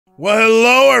Well,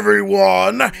 hello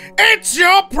everyone! It's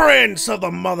your Prince of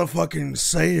the motherfucking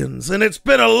Saiyans, and it's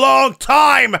been a long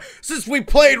time since we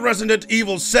played Resident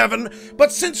Evil 7,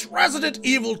 but since Resident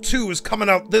Evil 2 is coming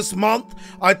out this month,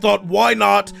 I thought why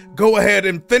not go ahead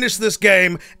and finish this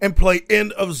game and play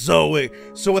End of Zoe.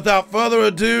 So without further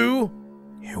ado,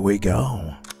 here we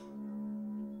go.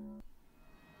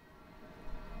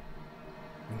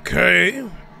 Okay.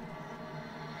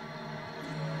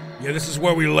 Yeah, this is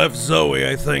where we left Zoe,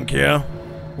 I think, yeah?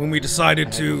 When we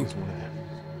decided to...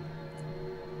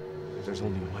 There's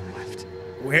only one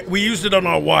left. We used it on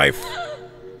our wife.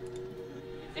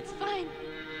 It's fine.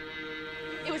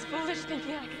 It was foolish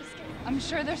thinking I could escape. I'm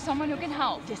sure there's someone who can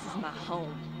help. This is my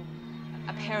home.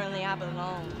 Apparently I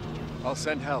belong. I'll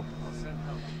send help.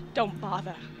 Don't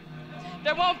bother.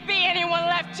 There won't be anyone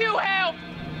left to help!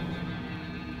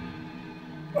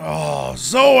 Oh,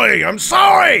 Zoe, I'm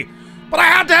sorry! But I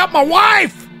had to help my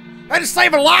wife! I had to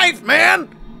save her life,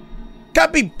 man!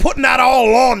 Can't be putting that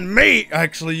all on me!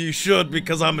 Actually, you should,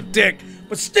 because I'm a dick.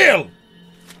 But still!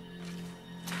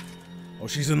 Oh,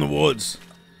 she's in the woods.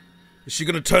 Is she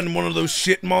gonna turn into one of those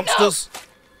shit monsters?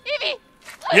 No! Evie!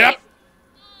 Please! Yep!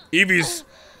 Evie's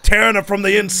tearing her from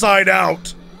the inside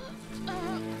out.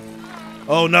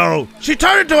 Oh no. She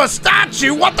turned into a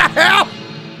statue! What the hell?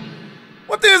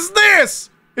 What is this?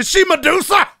 Is she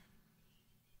Medusa?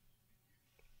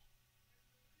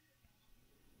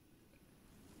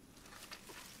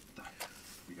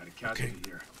 Okay.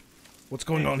 Here. What's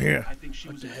going on here? I think she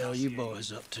What was the hell you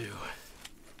boys up to?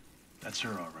 That's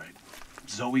her, all right.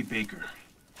 Zoe Baker.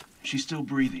 She's still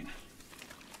breathing.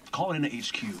 Call in to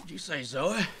HQ. Did you say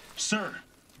Zoe? Sir,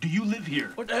 do you live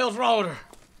here? What the hell's wrong with her?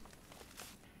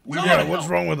 Yeah, what's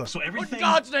wrong with her? So What everything... in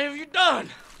God's name have you done?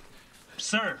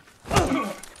 Sir.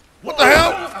 What the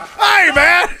hell? Hey,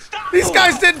 man! These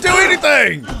guys didn't do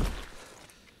anything!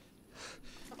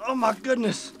 Oh my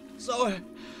goodness. Zoe.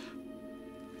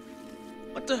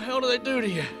 What the hell do they do to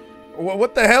you?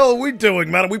 What the hell are we doing,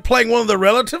 man? Are we playing one of the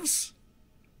relatives?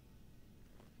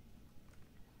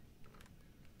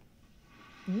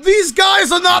 These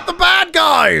guys are not the bad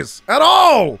guys! At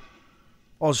all!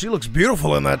 Oh, she looks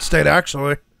beautiful in that state,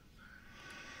 actually.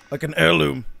 Like an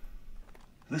heirloom.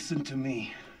 Listen to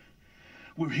me.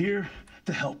 We're here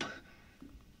to help.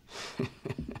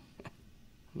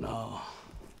 No.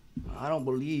 I don't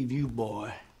believe you,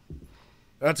 boy.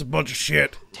 That's a bunch of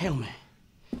shit. Tell me,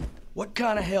 what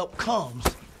kind of help comes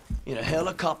in a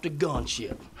helicopter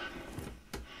gunship?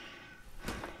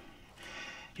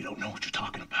 You don't know what you're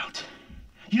talking about.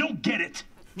 You don't get it.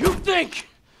 You think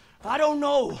I don't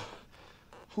know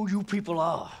who you people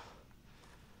are?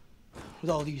 With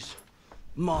all these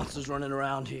monsters running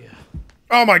around here.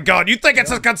 Oh my god, you think it's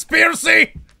a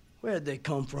conspiracy? Where'd they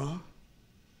come from?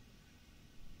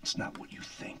 It's not what you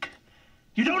think.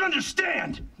 You don't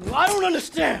understand. Well, I don't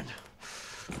understand.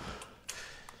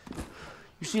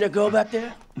 You see that girl back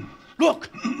there? Look!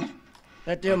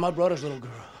 That there, my brother's little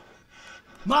girl.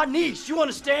 My niece, you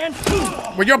understand?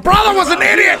 Well, your brother was an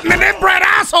idiot and an inbred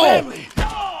asshole! Family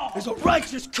is a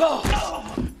righteous cause.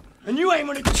 And you ain't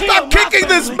gonna kill Stop my kicking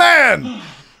this family. man!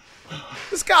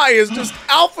 This guy is just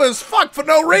alpha as fuck for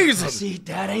no reason. See,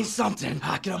 that ain't something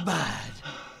I can abide.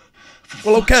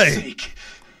 Well, For fuck's okay. sake.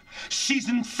 She's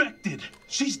infected.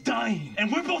 She's dying.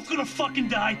 And we're both gonna fucking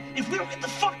die if we don't get the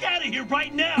fuck out of here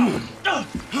right now.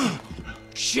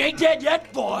 She ain't dead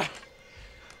yet, boy.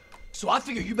 So I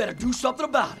figure you better do something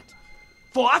about it.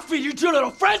 For I feed you two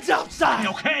little friends outside.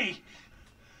 Okay.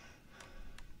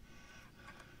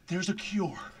 There's a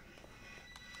cure.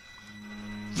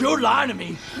 You're lying to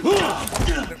me.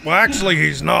 Well, actually,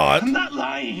 he's not. I'm not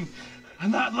lying.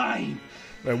 I'm not lying.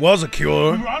 There was a We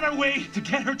cure. were on our way to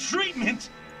get her treatment.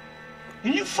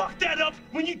 And you fucked that up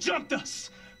when you jumped us.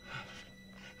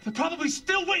 They're probably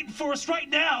still waiting for us right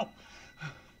now.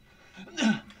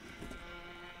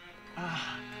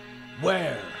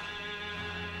 Where?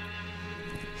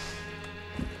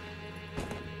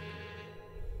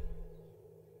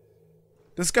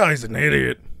 This guy's an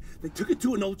idiot. They took it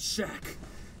to an old shack,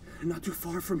 not too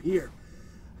far from here.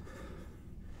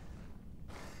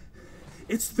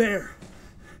 It's there.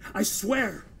 I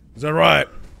swear. Is that right?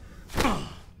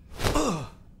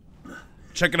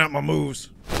 Checking out my moves.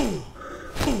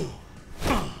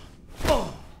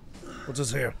 What's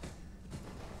this here?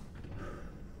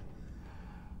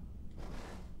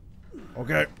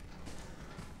 Okay.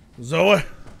 Zoe?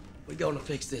 We gonna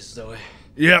fix this, Zoe.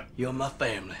 Yep. You're my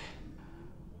family.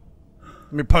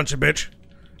 Let me punch you, bitch.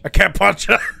 I can't punch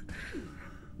her.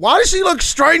 Why does she look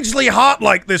strangely hot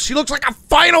like this? She looks like a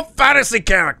Final Fantasy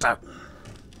character.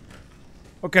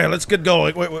 Okay, let's get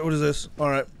going. Wait, what is this?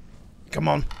 Alright. Come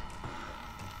on.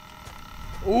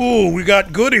 Ooh, we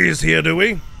got goodies here, do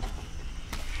we?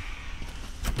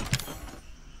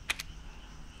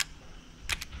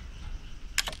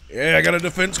 Yeah, I got a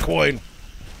defense coin.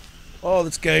 Oh,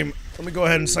 this game. Let me go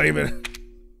ahead and save it.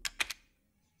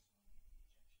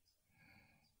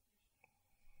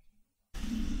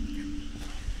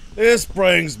 This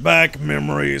brings back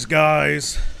memories,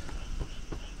 guys.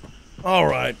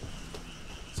 Alright.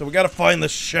 So we gotta find the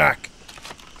shack.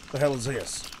 What the hell is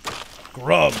this?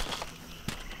 Grub.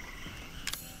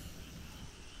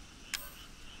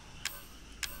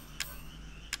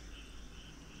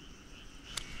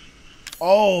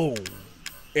 Oh.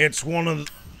 It's one of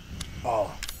the...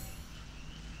 Oh.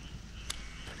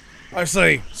 I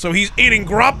see. So he's eating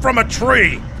grub from a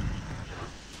tree.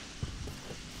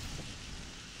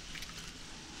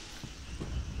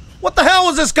 What the hell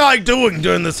was this guy doing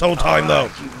during this whole time, though?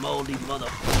 You moldy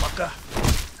motherfucker.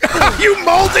 You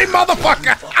moldy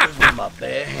motherfucker! With my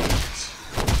bare hands.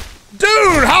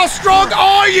 Dude, how strong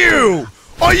are you?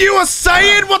 Are you a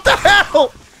Saiyan? What the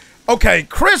hell? Okay,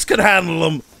 Chris could handle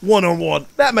him one-on-one.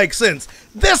 That makes sense.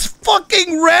 This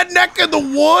fucking redneck in the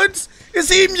woods? Is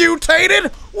he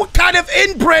mutated? What kind of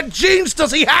inbred genes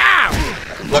does he have?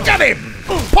 Look at him!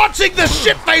 Punching this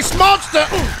shit-faced monster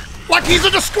like he's a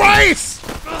disgrace!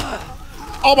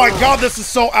 Oh my god, this is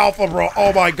so alpha, bro.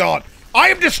 Oh my god. I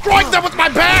am destroying them with my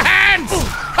bare hands!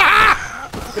 Ha!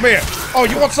 Come here. Oh,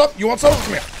 you want some? You want some?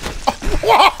 Come here.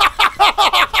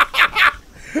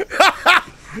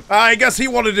 I guess he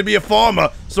wanted to be a farmer,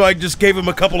 so I just gave him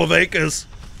a couple of acres.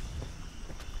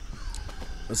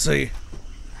 Let's see.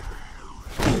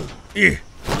 Yeah.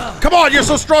 Come on, you're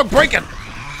so strong, break it!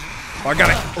 I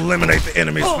gotta eliminate the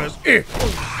enemies first.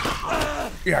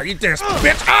 Yeah, eat this,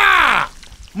 bitch! Ah!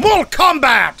 Mortal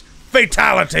Kombat!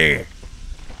 Fatality!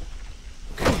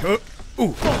 Okay,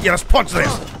 ooh, yeah, let's punch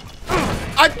this.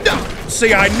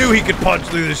 See, I knew he could punch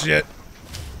through this shit.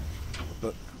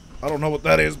 But I don't know what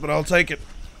that is, but I'll take it.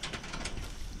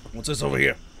 What's this over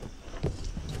here?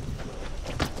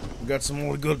 We got some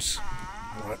more goods.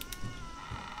 All right.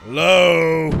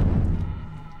 Hello?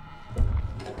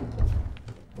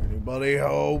 Anybody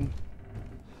home?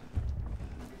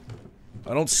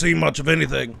 I don't see much of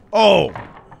anything. Oh!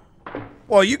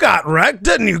 Well, you got wrecked,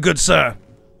 didn't you, good sir?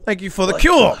 Thank you for the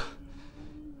cure.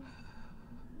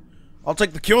 I'll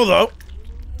take the cure, though.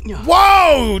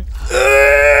 Whoa!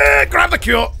 Grab the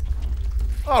cure.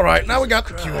 All right, now we got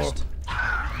the cure.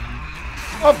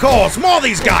 Of course, more of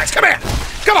these guys. Come here.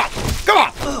 Come on. Come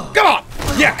on. Come on.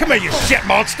 Yeah, come here, you shit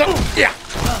monster. Yeah.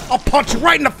 I'll punch you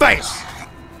right in the face.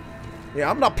 Yeah,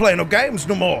 I'm not playing no games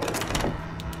no more.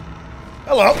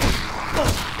 Hello.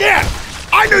 Yeah.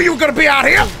 I knew you were gonna be out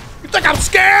here. You think I'm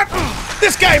scared?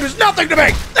 This game is nothing to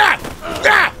me.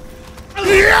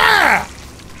 Yeah.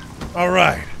 All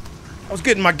right. I was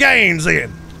getting my gains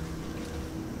in.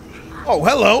 Oh,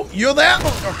 hello. You're there?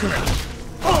 Oh, come here.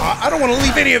 I don't want to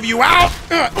leave any of you out.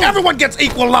 Everyone gets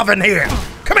equal love in here.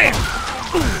 Come here.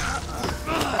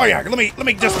 Oh yeah, let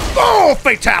me just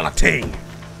fatality.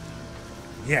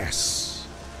 Yes.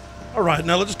 All right,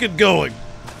 now let's get going.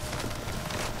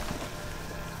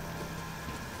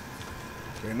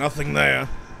 Okay, nothing there.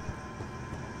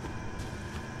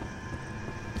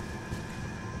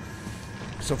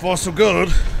 So far, so good.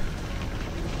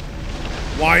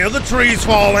 Why are the trees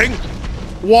falling?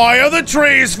 Why are the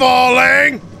trees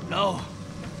falling? No.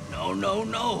 No, no,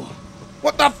 no.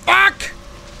 What the fuck?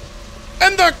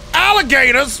 And the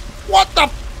alligators? What the?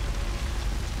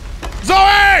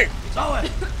 Zoe!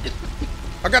 Zoe!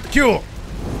 I got the cure.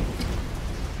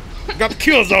 I got the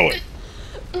cure, Zoe.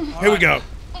 Here we go.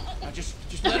 Now just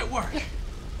let it work.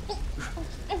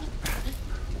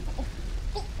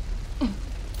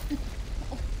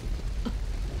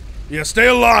 Yeah, stay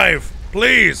alive,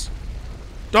 please.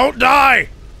 Don't die.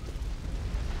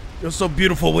 You're so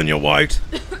beautiful when you're white.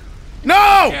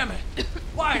 No! Damn it!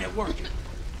 Why ain't it working?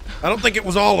 I don't think it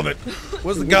was all of it.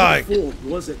 Where's the guy? Full,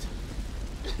 was it?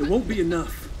 It won't be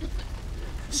enough.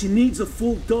 She needs a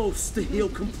full dose to heal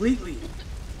completely.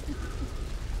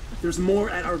 There's more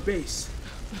at our base.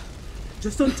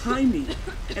 Just untie me,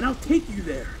 and I'll take you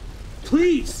there.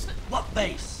 Please! What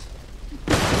base?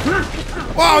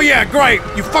 Oh yeah, great!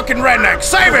 You fucking redneck!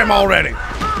 Save him already!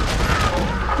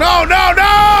 No, no,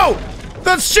 no!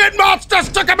 The shit monsters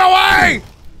took him away!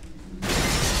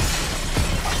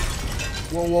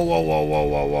 Whoa, whoa, whoa, whoa, whoa,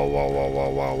 whoa, whoa, whoa, whoa, whoa,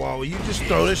 whoa, whoa! Will you just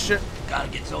throw this shit? Gotta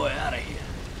get Zoe out of here.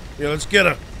 Yeah, let's get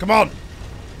her. Come on.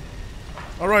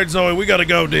 All right, Zoe, we gotta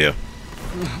go, dear.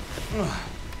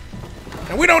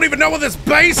 And we don't even know what this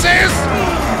base is?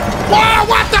 Whoa,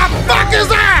 what the fuck is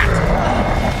that?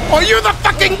 Are you the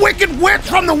fucking wicked witch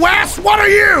from the west? What are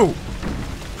you?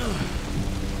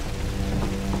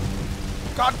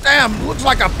 God damn, looks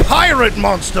like a pirate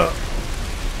monster.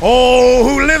 Oh,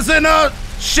 who lives in a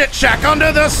shit shack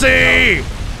under the sea?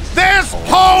 There's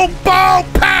Hobo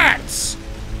Pats!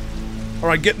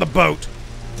 Alright, get in the boat.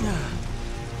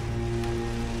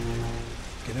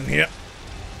 Get in here.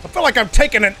 I feel like I'm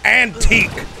taking an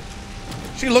antique.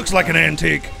 She looks like an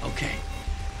antique. Okay.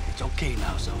 It's okay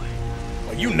now, Zoe.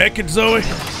 Are you naked, Zoe?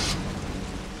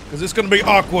 Because it's going to be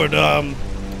awkward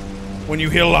when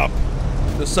you heal up.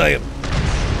 Just saying.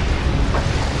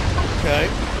 Okay.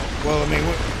 Well, I mean,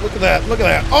 look at that. Look at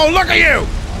that. Oh, look at you!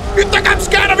 You think I'm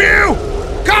scared of you?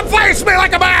 Come face me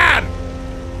like a man!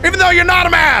 Even though you're not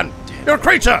a man! You're a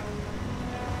creature!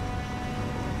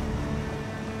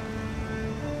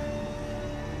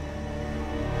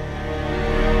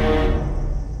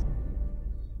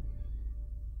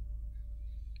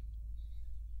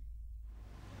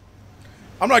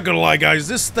 I'm not gonna lie, guys.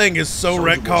 This thing is so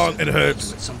retcon, it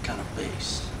hurts. Some kind of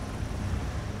base.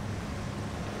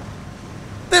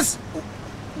 This...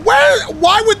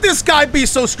 Why would this guy be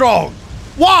so strong?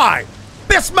 Why?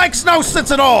 This makes no sense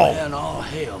at all. Where in all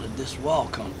hell did this wall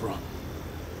come from?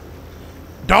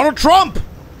 Donald Trump!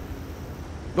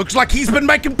 Looks like he's been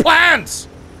making plans.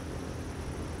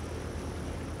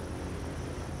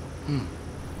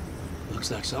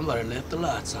 Looks like somebody left the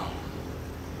lights on.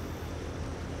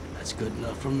 That's good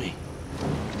enough for me.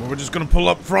 Well, we're just gonna pull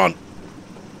up front.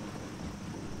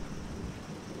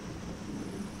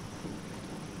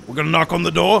 We're gonna knock on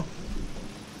the door?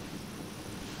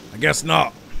 I guess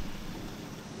not.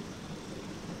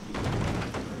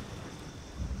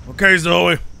 Okay,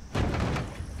 Zoe.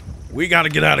 We gotta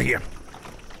get out of here.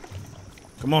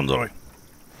 Come on, Zoe.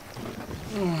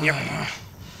 Yep.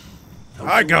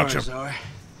 I got you. Zoe.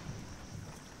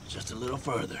 Just a little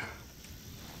further.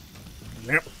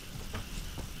 Yep.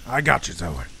 I got you,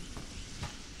 Zoe.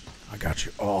 I got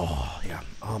you. Oh, yeah.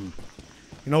 You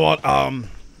know what?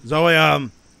 Zoe,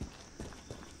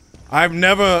 I've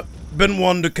never been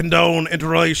one to condone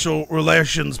interracial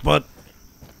relations, but,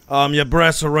 your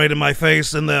breasts are right in my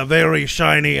face, and they're very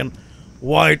shiny and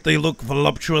white. They look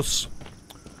voluptuous.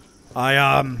 I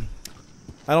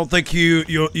don't think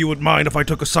you would mind if I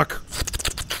took a suck.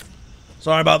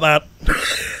 Sorry about that.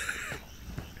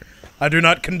 I do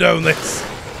not condone this.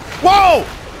 Whoa!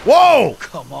 Whoa!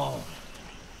 Come on.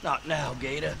 Not now,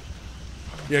 Gator.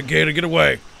 Yeah, Gator, get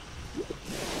away.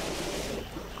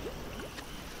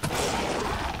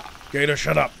 Gator,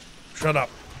 shut up. Shut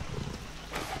up.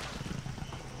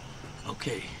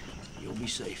 Okay, you'll be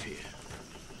safe here.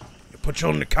 You put you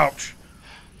on the couch.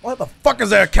 What the fuck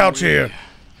is there a couch here?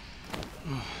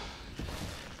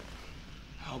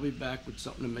 I'll be back with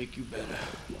something to make you better.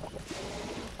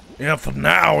 Yeah, for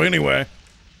now, anyway.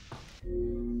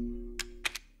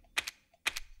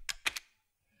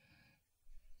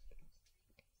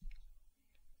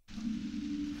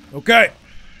 Okay.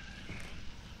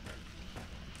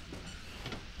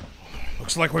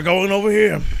 Looks like we're going over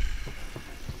here.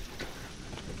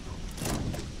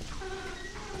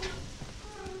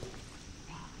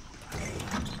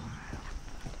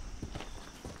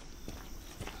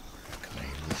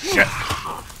 Shit.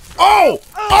 Oh!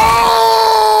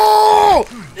 Oh!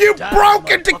 You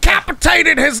broke and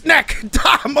decapitated his neck!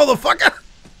 Die, motherfucker!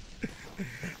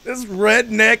 This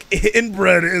redneck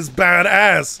inbred is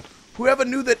badass. Whoever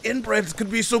knew that inbreds could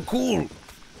be so cool?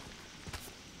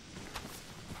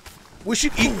 We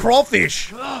should eat crawfish.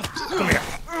 Come here.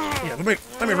 Yeah,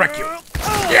 let me wreck you.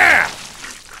 Yeah!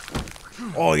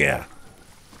 Oh yeah.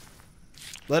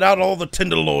 Let out all the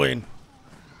tenderloin.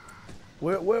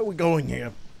 Where are we going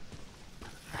here?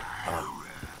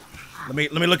 Let me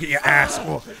look at your ass.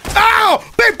 Oh!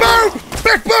 Big boot!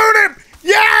 Big boot him!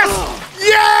 Yes!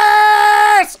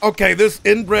 Yes! Okay, this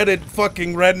inbred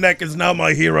fucking redneck is now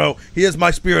my hero. He is my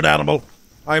spirit animal.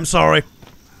 I am sorry.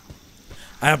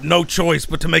 I have no choice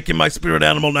but to make him my spirit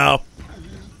animal now.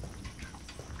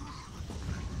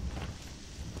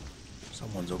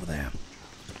 Someone's over there.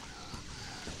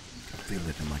 I can feel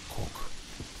it in my cock.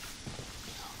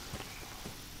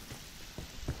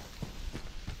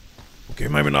 Okay,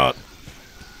 maybe not.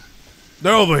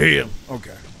 They're over here.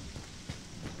 Okay.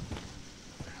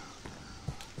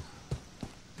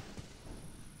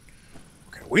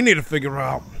 Okay, we need to figure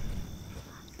out.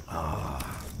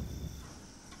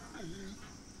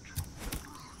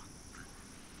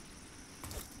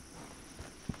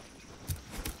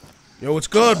 Yo, what's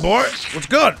good, boy? What's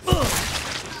good?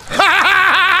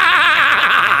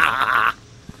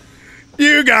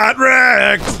 You got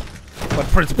wrecked. But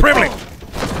Prince Privilege.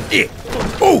 Yeah.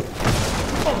 Ooh.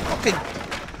 Okay.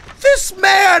 This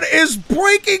man is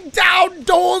breaking down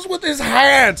doors with his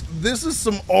hands. This is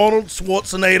some Arnold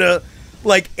Schwarzenegger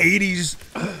like 80s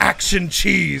action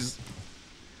cheese.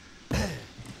 Oh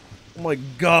my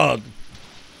god.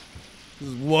 This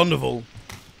is wonderful.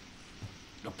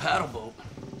 The paddle boat.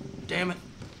 Damn it.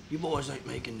 You boys ain't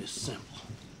making this simple.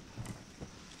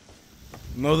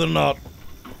 No, they're not.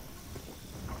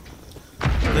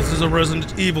 This is a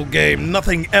Resident Evil game.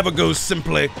 Nothing ever goes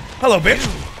simply. Hello, bitch.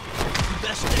 You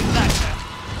best stay back now.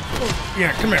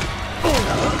 Yeah, come here.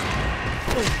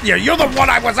 Yeah, you're the one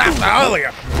I was after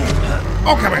earlier.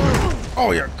 Oh, come here.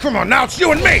 Oh, yeah, come on. Now it's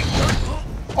you and me.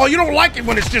 Oh, you don't like it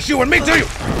when it's just you and me, do you?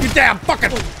 You damn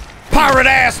fucking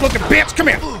pirate-ass looking bitch. Come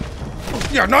here.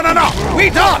 Yeah, no. We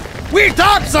done. We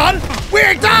done, son. We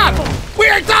ain't done. We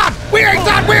ain't done. We ain't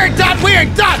done. We ain't done. We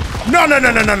ain't done. No. You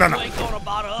ain't gonna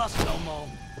bother us no more.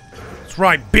 That's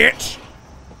right, bitch.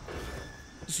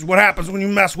 This is what happens when you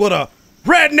mess with a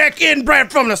redneck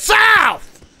inbred from the South.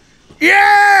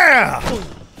 Yeah!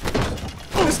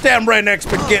 This damn redneck's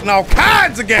been getting all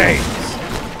kinds of games.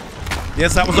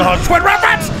 Yes, that was a hard twin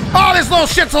reference. Oh, this little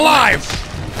shit's alive.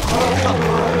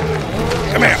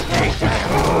 Come here.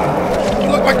 You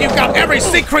look like you've got every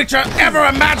sea creature ever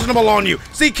imaginable on you.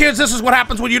 See, kids, this is what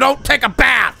happens when you don't take a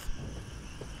bath.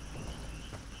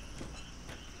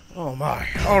 Oh my,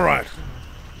 all right.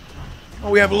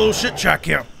 Oh, we have a little shit check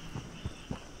here.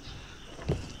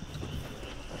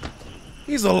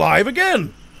 He's alive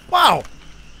again. Wow.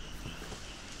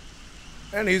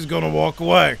 And he's gonna walk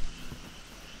away.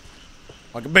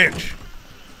 Like a bitch.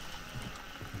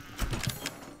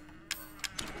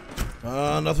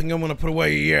 Nothing I'm gonna put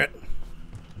away yet.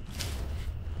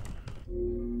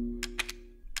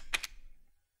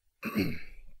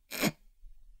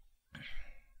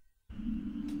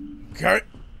 Okay.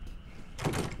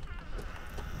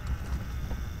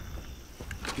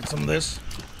 Get some of this.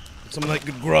 Get some of that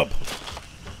good grub.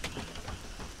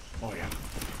 Oh yeah.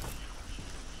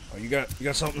 Oh, you got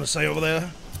something to say over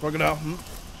there, Crocodile? Hmm?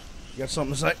 You got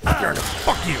something to say?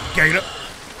 Fuck you, Gator.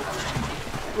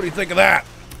 What do you think of that?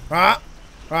 Huh?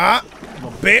 Huh? I'm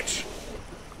a bitch.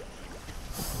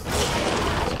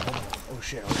 Oh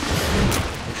shit.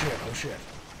 Oh shit.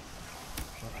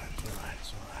 Alright,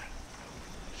 it's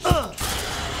alright.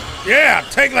 Yeah,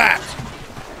 take that!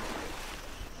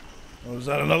 Oh, is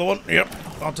that another one? Yep,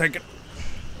 I'll take it.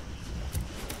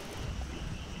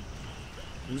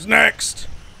 Who's next?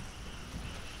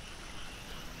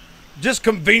 Just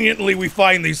conveniently we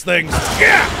find these things.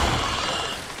 Yeah!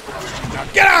 Now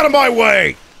get out of my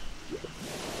way!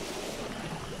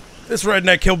 This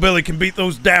redneck hillbilly can beat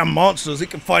those damn monsters. He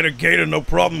can fight a gator no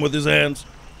problem with his hands.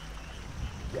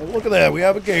 Oh, look at that, we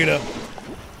have a gator.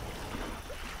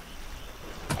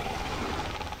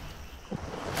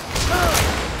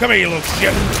 Come here, you little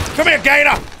shit. Come here,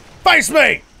 gator! Face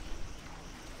me!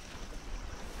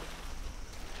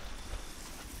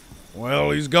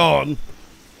 Well, he's gone.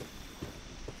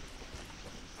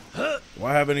 Do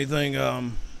I have anything,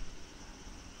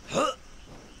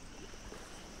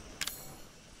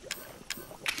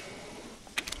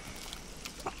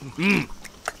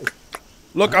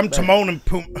 Look, I'm Timon and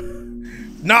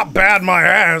Pumbaa. Not bad, my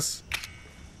ass.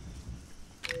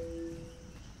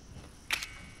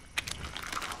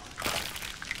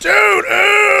 Dude,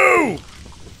 ooh!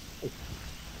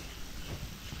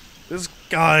 This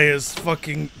guy is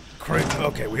fucking crazy.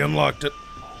 Okay, we unlocked it.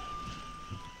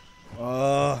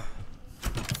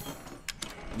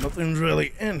 Nothing's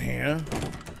really in here.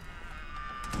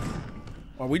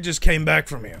 Well, we just came back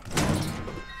from here.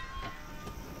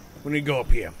 We need to go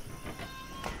up here.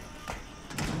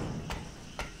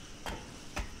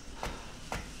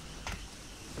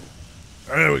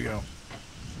 There we go.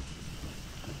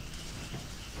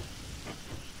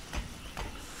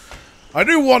 I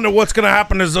do wonder what's gonna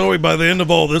happen to Zoe by the end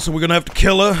of all this. Are we gonna have to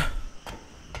kill her?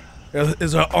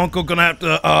 Is her uncle gonna have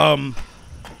to,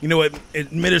 you know,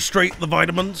 administrate the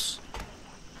vitamins?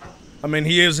 I mean,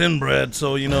 he is inbred,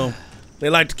 so, you know, they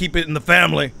like to keep it in the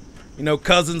family. You know,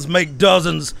 cousins make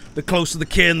dozens. The closer the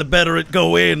kin, the better it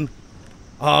go in.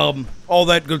 All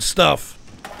that good stuff.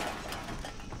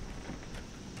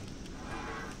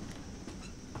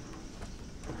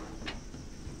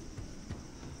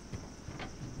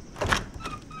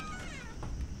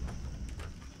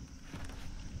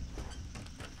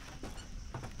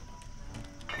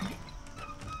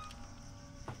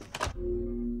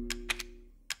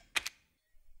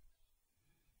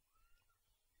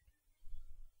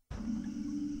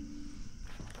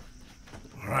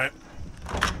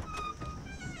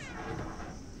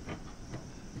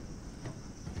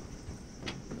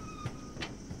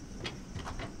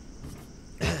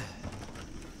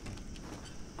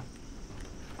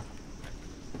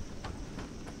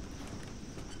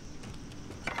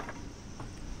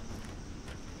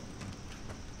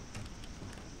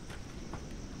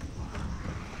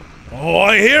 Oh,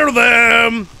 I hear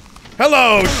them!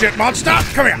 Hello, shit monster!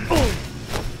 Come here!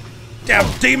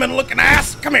 Damn demon-looking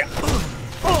ass! Come here!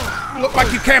 You look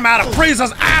like you came out of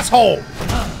Frieza's asshole!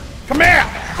 Come here!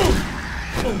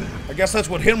 I guess that's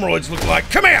what hemorrhoids look like.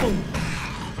 Come here!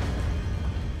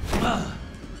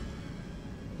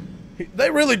 They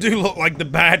really do look like the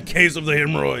bad case of the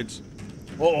hemorrhoids.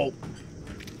 Uh-oh.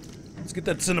 Let's get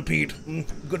that centipede.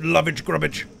 Good lovage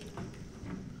grubbage.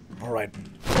 Alright.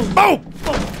 Oh!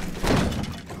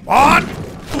 Come on!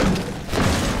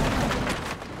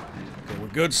 Okay, we're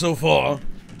good so far.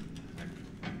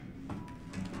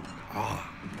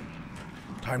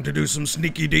 Time to do some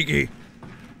sneaky deaky.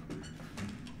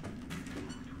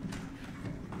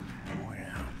 Oh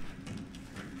yeah.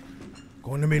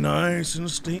 Going to be nice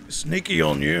and sneaky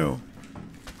on you.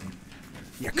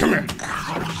 Yeah, come here.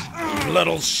 You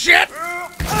little shit!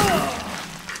 Yeah,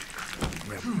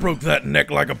 broke that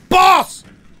neck like a boss!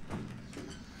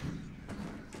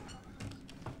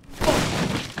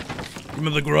 Give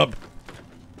me the grub.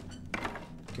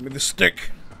 Give me the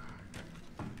stick.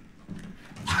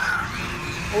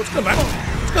 Oh, it's good, man.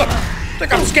 It's good.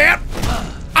 Think I'm scared?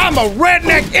 I'm a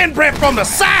redneck inbred from the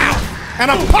South, and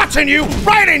I'm punching you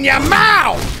right in your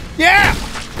mouth! Yeah!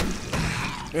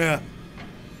 Yeah.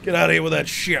 Get out of here with that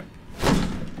shit.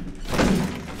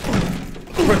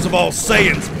 The Prince of all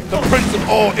Saiyans. The Prince of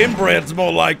all inbreds,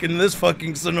 more like, in this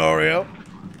fucking scenario.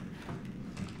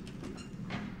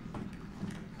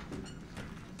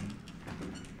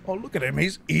 Oh, look at him.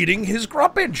 He's eating his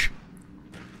grubbage.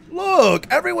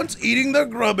 Look, everyone's eating their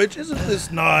grubbage. Isn't this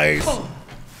nice?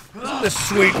 Isn't this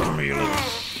sweet for me, you little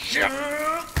shit?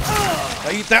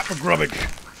 I eat that for grubbage.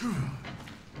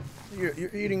 You're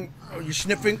eating... Oh, you're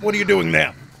sniffing? What are you doing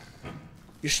there?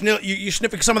 You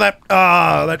sniffing some of that,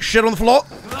 that shit on the floor?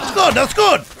 That's good, that's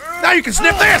good! Now you can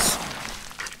sniff this!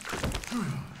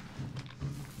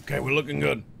 Okay, we're looking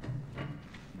good.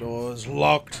 Door's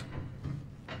locked.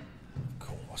 Of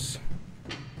course.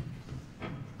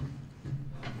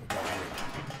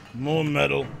 More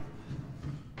metal.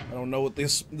 I don't know what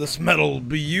this metal will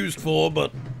be used for,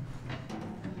 but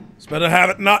it's better have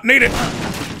it, not need it,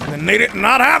 than need it and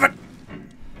not have it.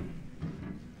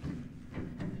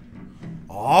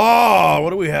 Oh, what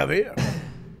do we have here?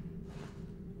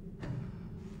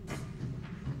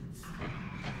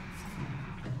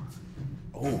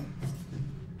 Oh, what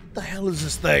the hell is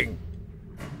this thing?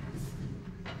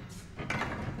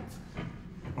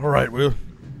 All right, we're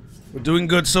doing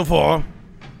good so far.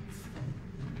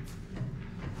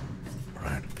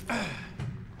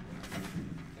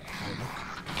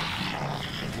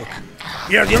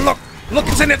 Yeah, you look,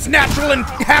 it's in its natural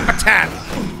habitat.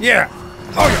 Yeah.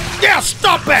 Oh, yeah,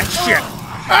 stop that shit.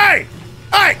 Hey,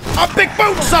 I'm big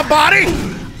booting somebody.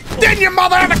 Didn't your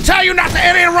mother ever tell you not to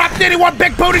interrupt anyone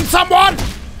big booting someone?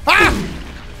 Huh?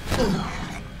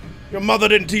 Your mother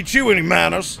didn't teach you any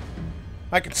manners.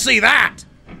 I can see that.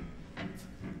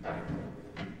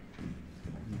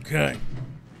 Okay.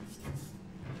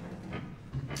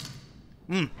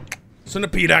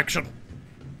 Centipede action.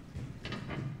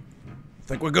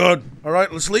 Think we're good. All right,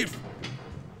 let's leave.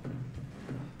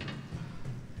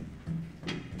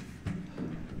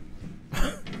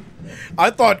 I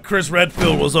thought Chris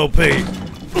Redfield was OP.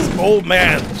 This old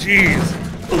man, jeez.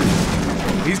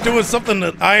 He's doing something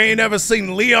that I ain't ever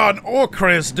seen Leon or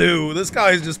Chris do. This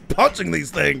guy's just punching these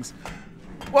things.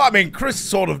 Well, I mean, Chris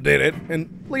sort of did it,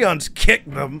 and Leon's kicked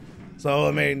them. So,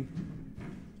 I mean,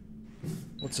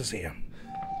 what's this here?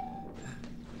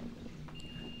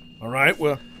 All right,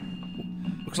 well,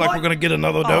 looks like we're gonna get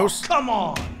another dose. Come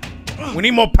on! We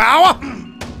need more power?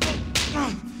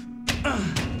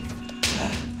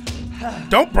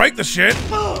 Don't break the shit.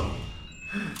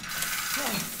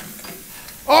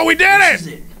 Oh, we did it! This is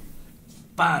it.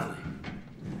 Finally.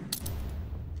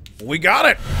 We got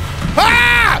it.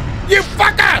 Ah! You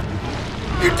fucker!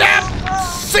 You damn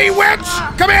sea witch!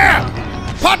 Come here!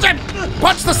 Punch him!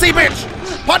 Punch the sea bitch!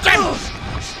 Punch him!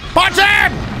 Punch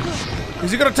him!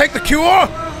 Is he gonna take the cure? I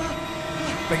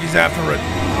think he's after it.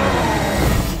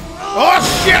 Oh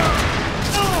shit!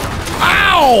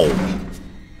 Ow!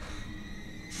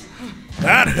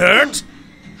 That hurt.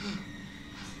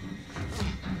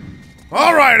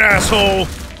 All right, asshole.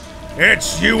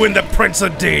 It's you and the Prince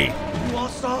of D. You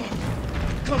want some?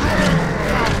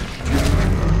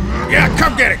 Yeah,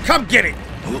 come get it. Come get it.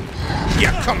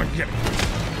 Yeah, come and get it.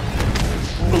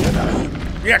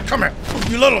 Yeah, come here.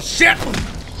 You little shit.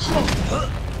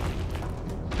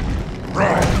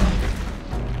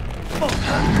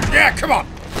 Yeah, come on.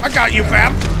 I got you,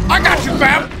 fam. I got you,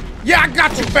 fam. Yeah, I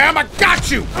got you, fam. I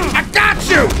got you. I got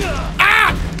you.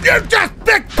 Ah! You just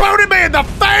dick booted me in the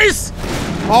face!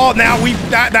 Oh, now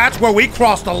that's where we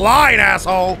crossed the line,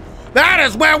 asshole. That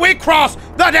is where we crossed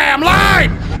the damn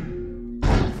line!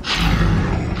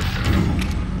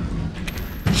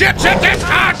 Shit, shit, shit!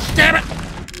 Ah, damn it!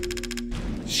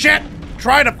 Shit!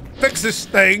 Trying to fix this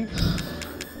thing.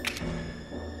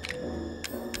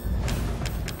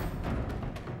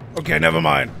 Okay, never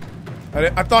mind.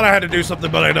 I thought I had to do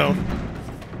something, but I don't.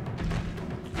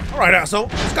 Alright, asshole,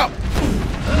 let's go.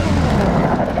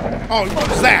 Oh,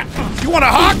 what is that? You want a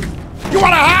hug? You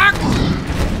want a hug?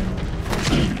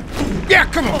 Yeah,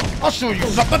 come on. I'll show you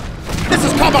something. This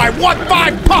is called my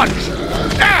 1-5 punch.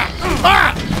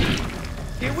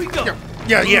 Here we go.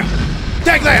 Yeah.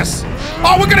 Take this.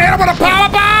 Oh, we're gonna hit him with a power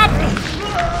bomb.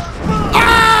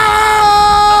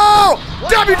 Oh!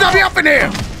 WWF in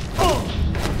here.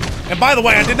 And by the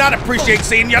way, I did not appreciate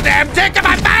seeing your damn dick in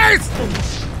my face.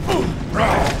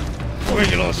 Where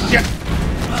you little shit?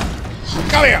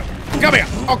 Come here. Come here.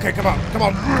 Okay, come on. Come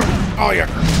on. Oh, yeah.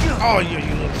 Oh, you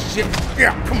little shit.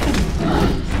 Yeah, come on.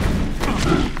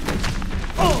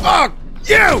 Oh,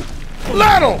 you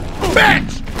little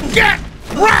bitch. Get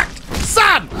wrecked,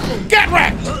 son. Get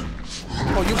wrecked.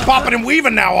 Oh, you bopping and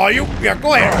weaving now, are you? Yeah,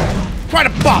 go ahead. Try to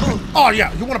bop. Oh,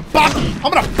 yeah. You want to bop? I'm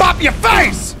going to bop your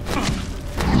face.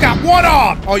 You got one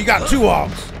arm. Oh, you got two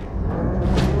arms.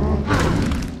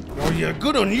 Oh, yeah.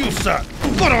 Good on you, sir.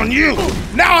 Good on you!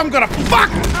 Now I'm gonna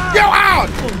fuck you out!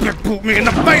 You boot me in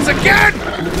the face again!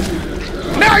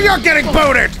 Now you're getting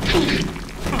booted!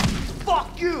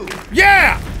 Fuck you!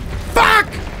 Yeah! Fuck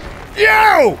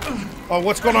you! Oh,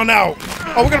 what's going on now?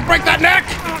 Oh, we're gonna break that neck!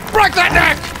 Break that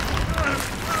neck!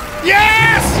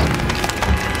 Yes!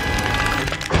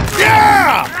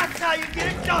 Yeah! That's how you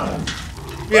get it done!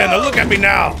 Yeah, now look at me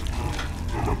now.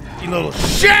 You little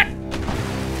shit!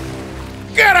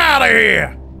 Get out of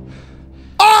here!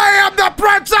 I am the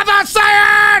Prince of the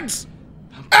Saiyans!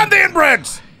 And the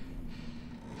inbreds!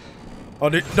 Oh,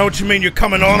 don't you mean you're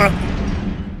coming on her?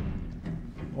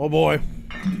 Oh boy.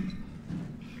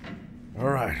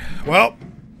 Alright. Well,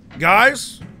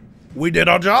 guys, we did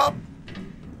our job.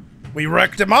 We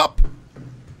wrecked him up.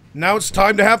 Now it's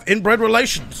time to have inbred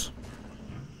relations.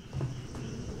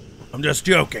 I'm just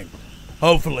joking.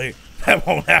 Hopefully, that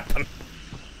won't happen.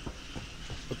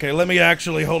 Okay, let me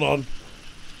actually, hold on.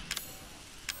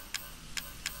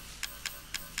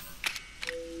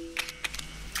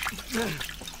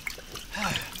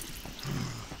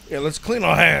 Yeah, let's clean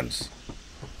our hands.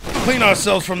 Clean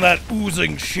ourselves from that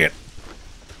oozing shit.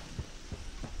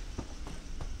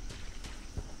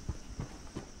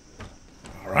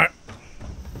 Alright.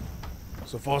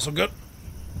 So far, so good.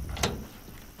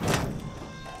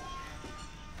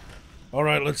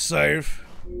 Alright, let's save.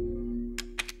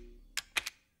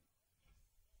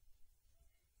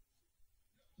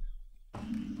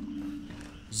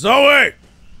 Zoe! I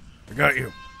got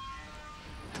you.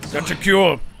 Got your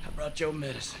cure. I brought your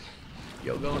medicine.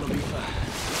 You're gonna be fine.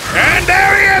 And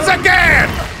there he is again!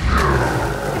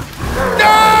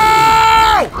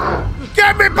 No!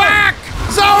 Get me back!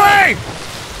 Zoe!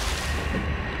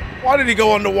 Why did he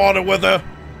go underwater with her?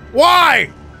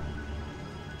 Why?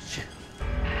 Shit.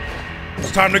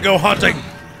 It's time to go hunting.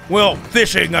 Well,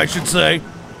 fishing, I should say.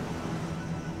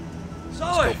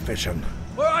 Zoe! Fishing.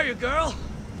 Where are you, girl?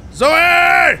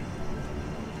 Zoe!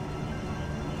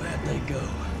 Where'd they go?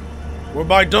 We're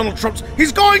by Donald Trump's.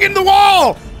 He's going in the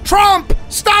wall! Trump!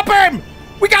 Stop him!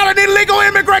 We got an illegal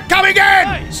immigrant coming in!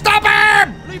 Hey! Stop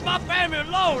him! Leave my family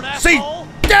alone, See? asshole!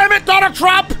 Damn it, Donald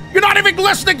Trump! You're not even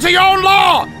listening to your own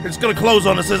law! It's gonna close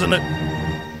on us, isn't it?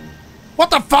 What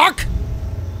the fuck?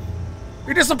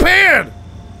 He disappeared!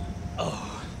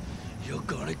 Oh, you're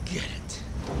gonna get it.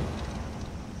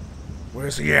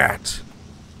 Where's he at?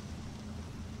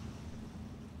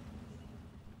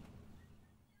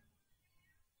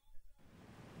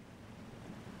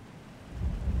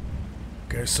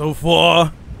 Okay, so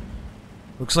far,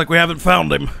 looks like we haven't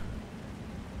found him.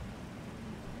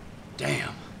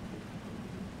 Damn.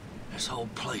 This whole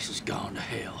place has gone to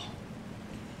hell.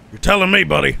 You're telling me,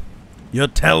 buddy. You're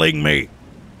telling me.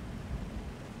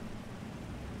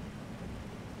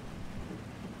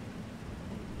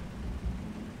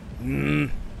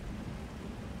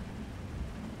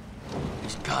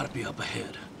 He's gotta be up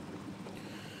ahead.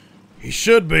 He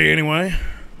should be, anyway.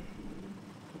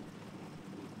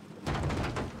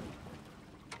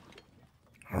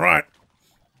 All right.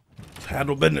 Let's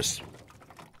handle business.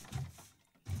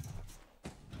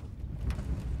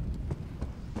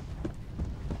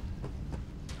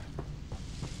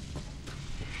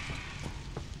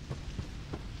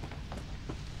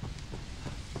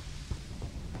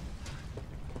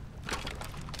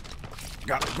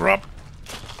 Got the grub.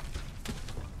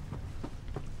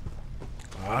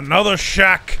 Another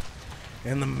shack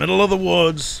in the middle of the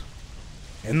woods,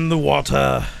 in the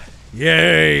water.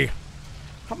 Yay.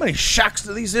 How many shacks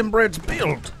do these inbreds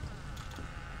build?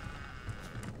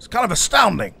 It's kind of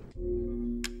astounding.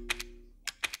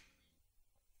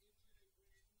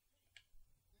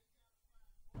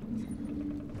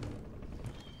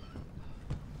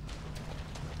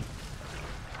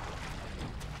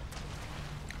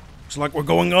 Looks like we're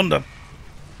going under.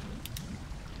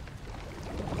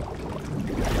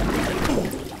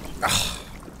 Ugh,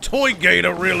 toy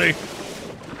gator, really?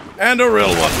 And a real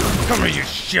one. Come here, you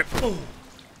shit. What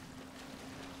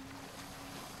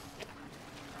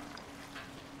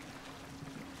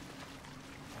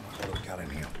do we got in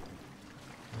here?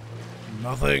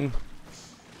 Nothing.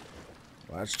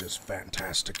 Well, that's just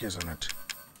fantastic, isn't it?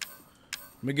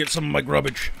 Let me get some of my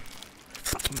grubbage.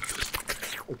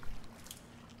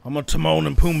 I'm gonna Timon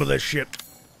and Pumbaa this shit.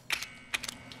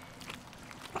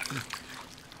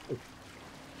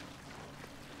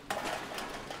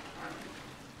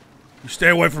 You stay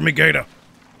away from me, Gator.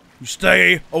 You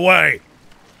stay away.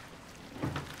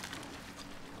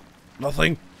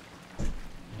 Nothing?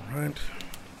 Alright.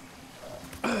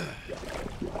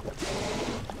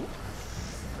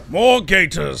 More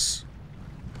gators.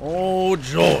 Oh,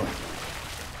 joy.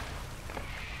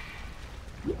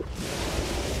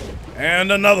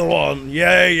 And another one.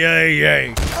 Yay, yay,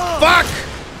 yay. Fuck!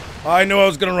 I knew I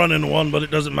was gonna run into one, but it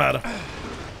doesn't matter.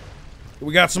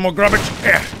 We got some more garbage.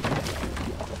 Yeah.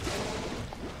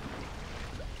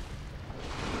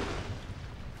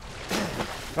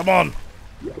 Come on.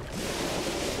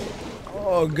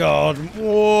 Oh, God.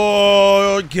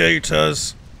 Whoa,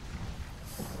 gators.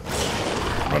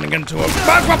 Running into him.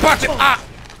 Ah!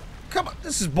 Come on,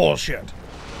 this is bullshit.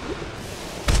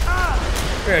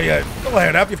 Yeah, go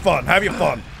ahead, have your fun, have your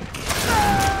fun.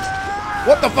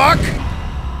 What the fuck?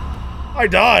 I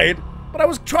died, but I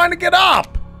was trying to get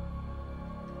up.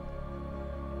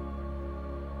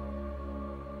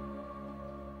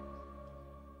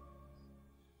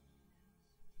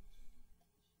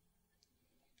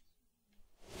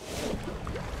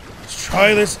 Let's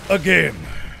try this again.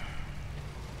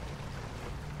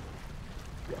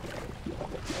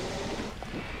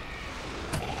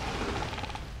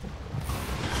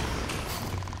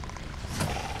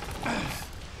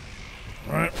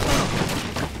 Alright.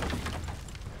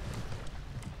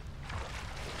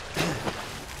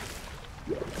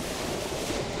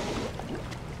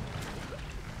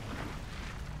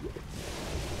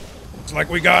 Looks like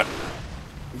we got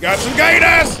some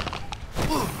gators!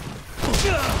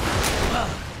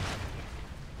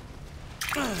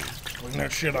 Clean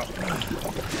that shit up.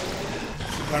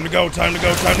 Time to go, time to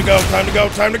go, time to go, time to go,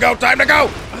 time to go, time to go!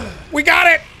 We got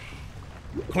it!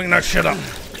 Clean that shit up.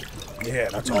 Yeah,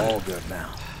 that's all good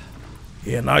now.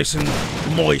 Yeah, nice and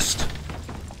moist.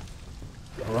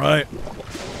 Alright.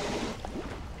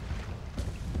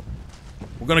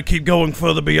 We're gonna keep going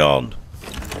further beyond.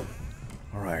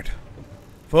 Alright.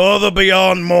 Further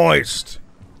beyond moist.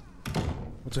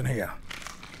 What's in here?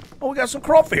 Oh, we got some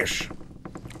crawfish.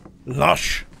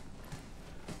 Lush.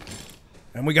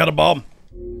 And we got a bomb.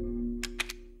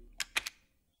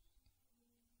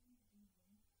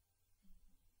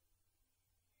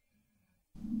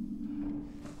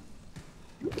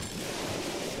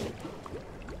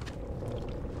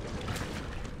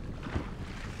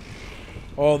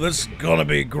 Oh, this is gonna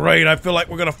be great. I feel like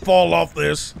we're gonna fall off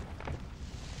this.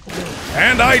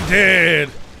 And I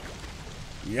did!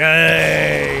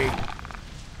 Yay!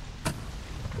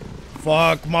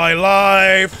 Fuck my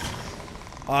life.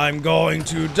 I'm going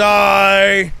to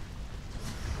die.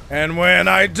 And when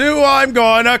I do, I'm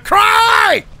gonna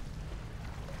cry!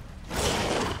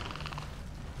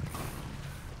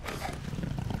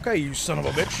 Okay, you son of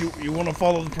a bitch. You wanna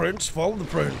follow the prince? Follow the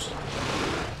prince.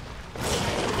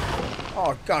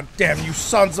 Oh, goddamn, you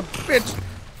sons of bitch.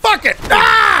 Fuck it!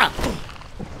 Ah!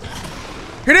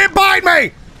 He didn't bite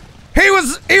me! He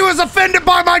was offended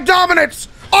by my dominance!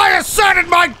 I asserted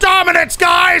my dominance,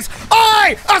 guys!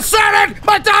 I asserted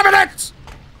my dominance!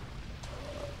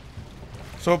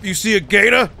 So if you see a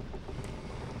gator,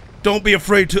 don't be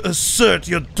afraid to assert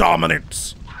your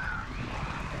dominance.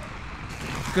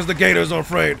 Because the gators are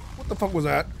afraid. What the fuck was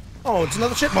that? Oh, it's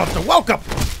another shit monster. Welcome!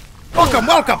 Welcome,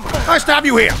 welcome! Nice to have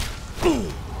you here!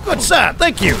 Good sir,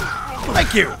 thank you.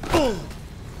 Thank you.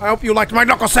 I hope you liked my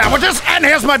knuckle sandwiches, and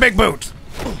here's my big boot.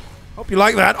 Hope you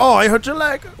like that. Oh, I hurt your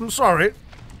leg. I'm sorry.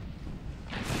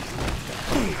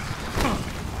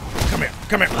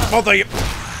 Come here, both of you.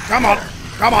 Come on,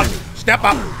 step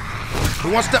up.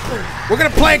 Who wants to? We're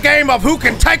gonna play a game of who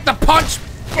can take the punch.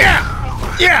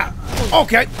 Yeah.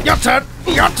 Okay, your turn.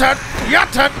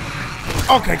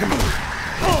 Okay, come on.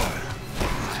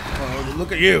 Oh,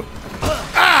 look at you.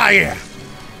 Ah, yeah.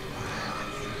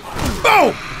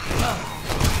 Boom!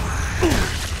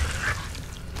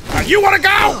 Now you wanna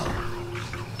go?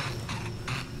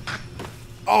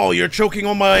 Oh, you're choking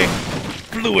on my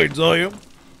fluids, are you?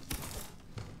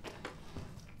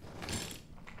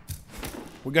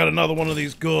 We got another one of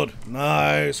these. Good.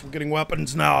 Nice. We're getting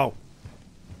weapons now.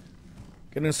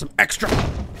 Getting some extra.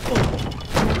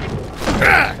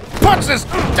 Ah, punch this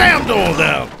damn door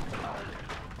down.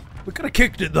 We could have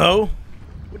kicked it, though.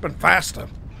 We've been faster.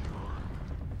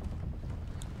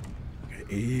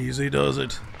 Okay, easy does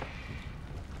it.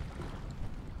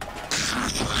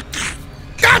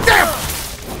 Goddamn!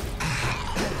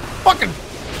 Fucking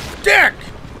dick!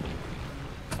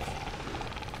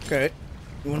 Okay.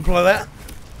 You wanna play that?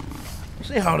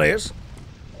 See how it is?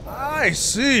 I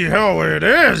see how it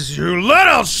is, you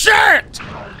little shit!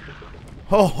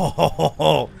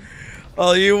 Oh,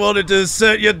 you wanted to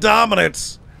assert your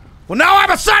dominance. Well, now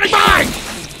I'm asserting mine!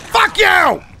 Fuck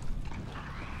you!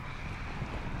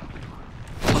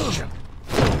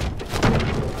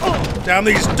 Down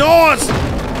these doors!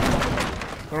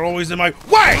 They're always in my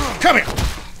way! Come here!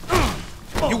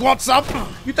 You want some?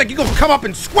 You think you gonna come up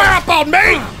and square up on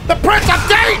me? The Prince of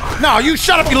D? No, you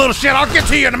shut up, you little shit. I'll get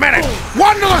to you in a minute.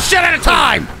 One little shit at a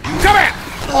time. Come here.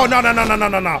 Oh, no.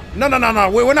 No.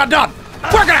 We're not done.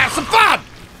 We're gonna have some fun.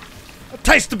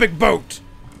 Taste the big boat.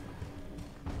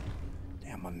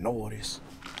 Damn minorities.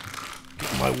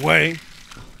 Get in my way.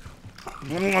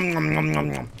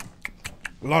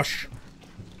 Lush.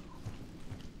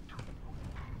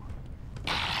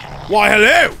 Why,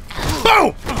 hello.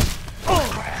 Boom.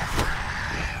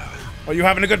 Are you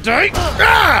having a good day?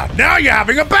 Ah! Now you're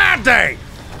having a bad day!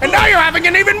 And now you're having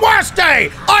an even worse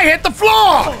day! I hit the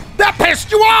floor! That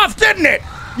pissed you off, didn't it?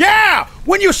 Yeah!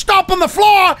 When you stomp on the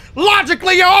floor,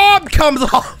 logically your arm comes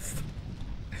off!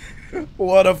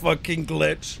 What a fucking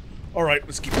glitch. Alright,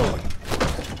 let's keep going.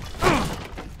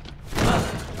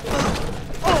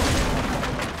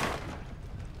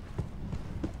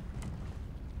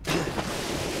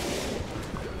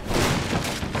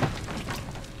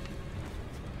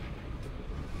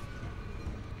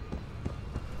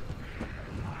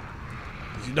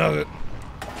 He does it.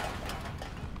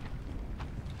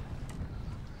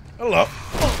 Hello.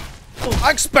 I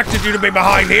expected you to be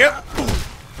behind here.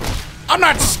 I'm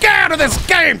not scared of this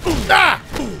game. Ah!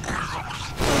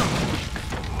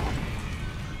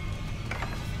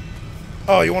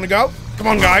 Oh, you want to go? Come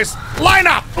on, guys. Line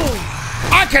up.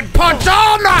 I can punch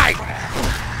all night.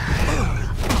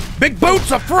 Big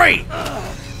boots are free.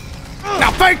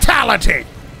 Now, fatality.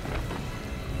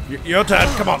 Your turn.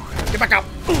 Come on. Get back up.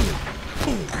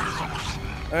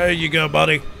 There you go,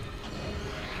 buddy.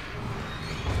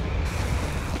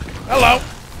 Hello.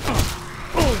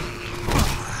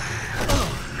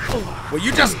 Will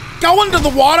you just go into the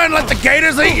water and let the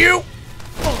gators eat you?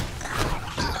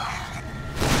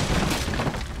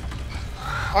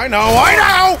 I know.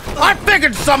 I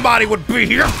figured somebody would be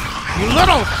here. You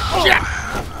little shit.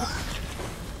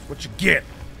 What you get?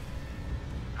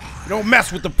 You don't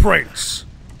mess with the prince.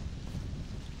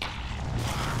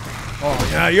 Oh,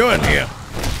 yeah, you're in here.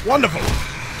 Wonderful.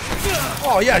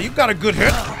 Oh, yeah, you got a good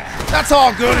hit. That's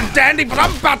all good and dandy, but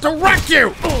I'm about to wreck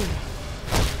you.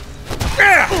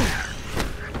 Yeah.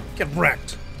 Get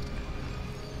wrecked.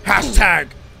 Hashtag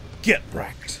get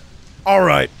wrecked. All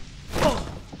right.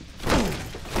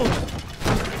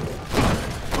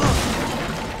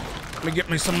 Let me get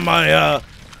me some of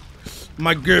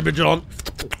my garbage on.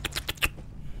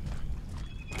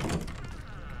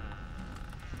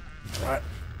 All right.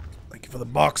 Thank you for the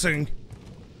boxing.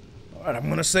 All right, I'm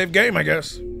gonna save game, I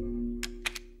guess.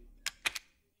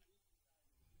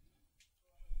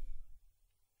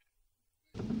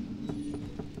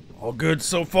 All good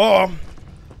so far.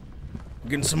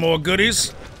 Getting some more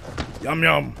goodies. Yum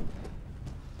yum.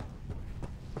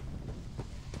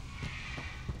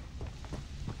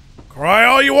 Cry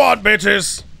all you want,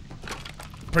 bitches.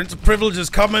 Prince of Privilege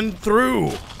is coming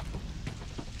through.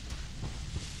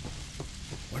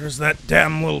 Where's that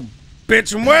damn little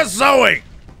bitch and where's Zoe?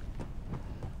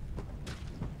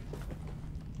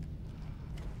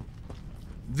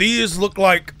 These look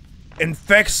like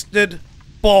infested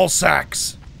ball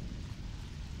sacks.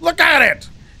 Look at it!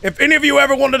 If any of you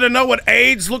ever wanted to know what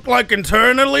AIDS look like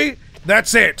internally,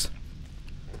 that's it.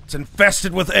 It's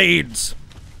infested with AIDS.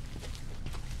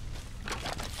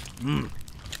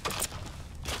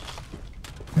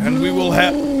 And we will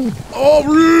have... Oh,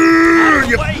 Out of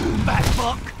the way, fat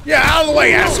fuck! yeah, out of the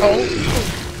way, asshole!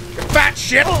 You fat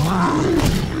shit!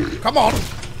 Come on,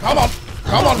 come on,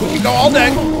 come on, we can go all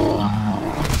day.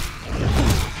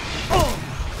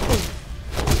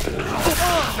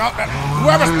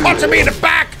 Whoever's punching me in the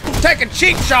back, taking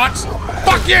cheap shots,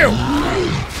 fuck you!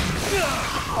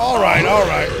 Alright,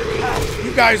 alright.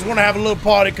 You guys want to have a little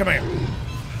party? Come here.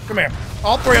 Come here.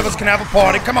 All three of us can have a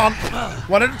party. Come on.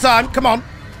 One at a time. Come on.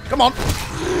 Come on.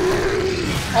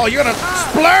 Oh, you're gonna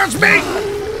splurge me?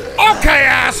 Okay,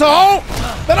 asshole!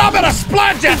 Then I'm gonna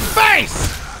splurge your face!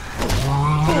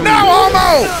 No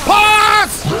homo!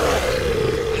 Pause!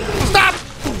 Stop!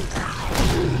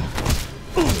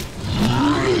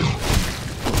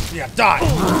 Yeah, die.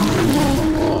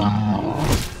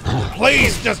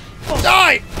 Please, just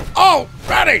die! Oh,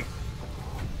 ready!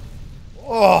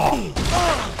 Oh.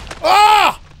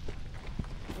 Ah!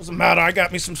 Doesn't matter, I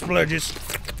got me some splurges.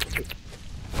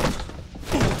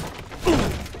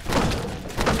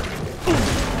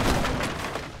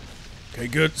 Okay,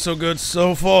 good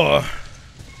so far.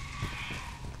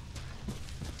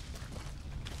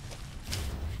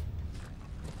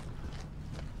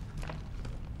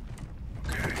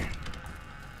 Okay.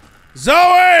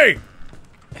 Zoe!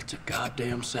 It's a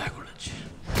goddamn sacrilege.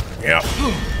 Yep.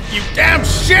 You damn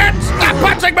shit! Stop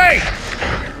punching me!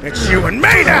 It's you and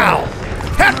me now!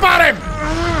 Headbutt him!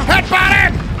 Headbutt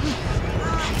him!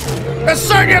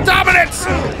 Assert your dominance!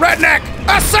 Redneck!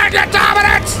 Assert your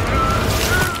dominance!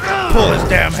 Pull his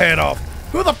damn head off.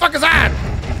 Who the fuck is that?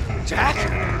 Jack?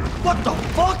 What the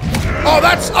fuck? Oh,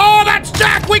 that's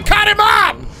Jack! We cut him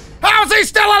off! How is he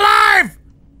still alive?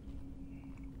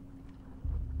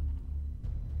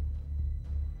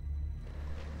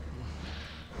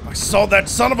 I sawed that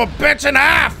son of a bitch in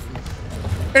half!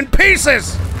 In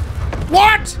pieces!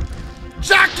 What?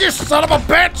 Jack, you son of a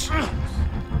bitch!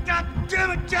 God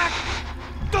damn it, Jack!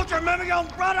 Don't you remember your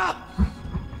brother?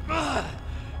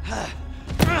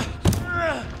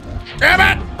 Damn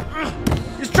it!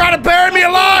 He's trying to bury me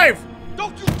alive!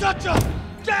 Don't you touch him!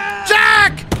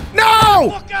 Jack! No!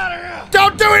 Fuck out of here!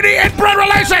 Don't do any inbred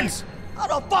relations! How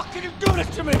the fuck can you do this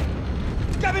to me?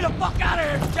 Get me the fuck out of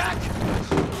here, Jack!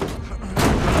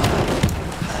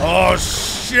 Oh,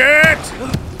 shit!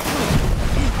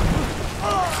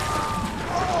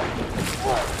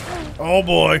 Oh,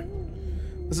 boy.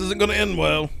 This isn't gonna end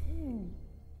well.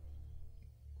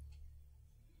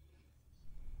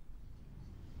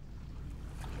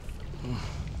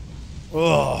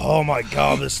 Oh my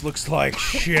god, this looks like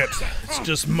shit. It's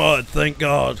just mud, thank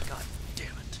God. God damn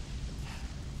it.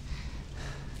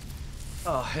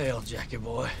 Oh, hell, Jackie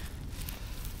boy.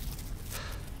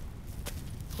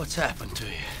 What's happened to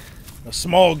you? A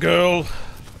small girl.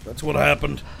 That's what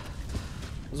happened.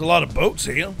 There's a lot of boats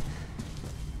here.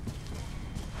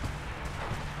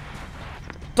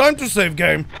 Time to save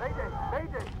game.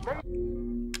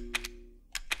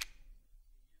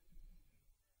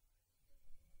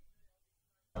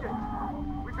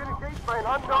 We've been engaged by an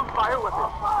unknown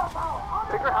bioweapon.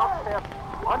 Bigger house camp.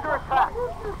 Under attack.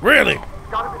 Really?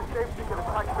 Gotta be the same thing that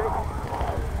attacked me.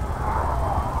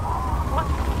 What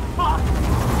the fuck?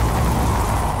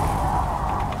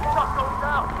 Stuff going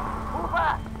down. Move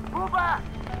back. Move back.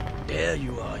 There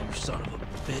you are, you son of a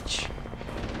bitch.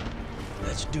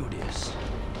 Let's do this.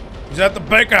 He's at the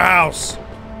Baker house.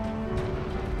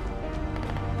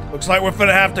 Looks like we're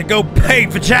finna have to go pay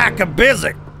for Jack a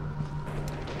visit.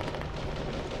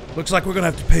 Looks like we're gonna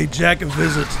have to pay Jack a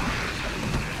visit.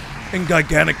 In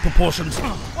gigantic proportions.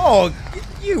 Oh,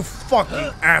 you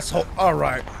fucking asshole.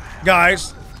 Alright.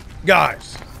 Guys.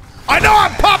 I know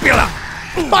I'm popular!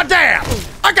 But damn!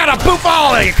 I gotta poof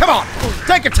all of you. Come on.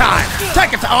 Take your time.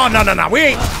 Take your time. Oh, no. We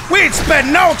ain't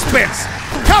spend no expense.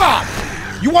 Come on.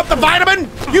 You want the vitamin?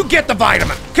 You get the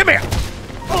vitamin. Come here.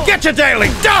 Get your daily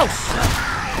dose.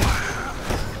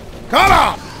 Come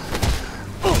on.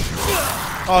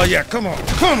 Oh, yeah, come on.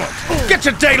 Get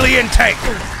your daily intake.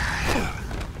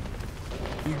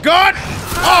 You good?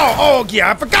 Oh,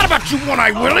 yeah, I forgot about you,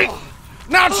 One-Eye Willie.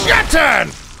 Now it's your turn.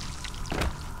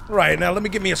 Right, now let me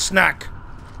get me a snack.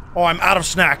 Oh, I'm out of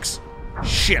snacks.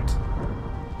 Shit.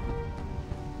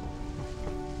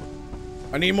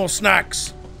 I need more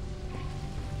snacks.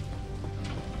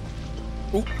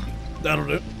 Oop, that'll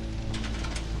do.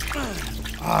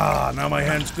 Ah, now my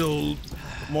hands feel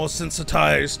more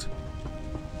sensitized.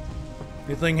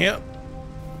 Anything here?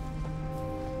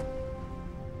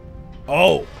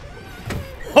 Oh.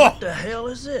 What the hell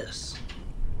is this?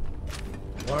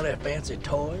 One of their fancy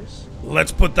toys?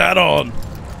 Let's put that on.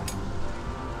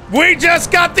 We just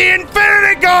got the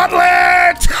Infinity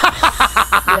Gauntlet!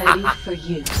 Ready for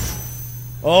use.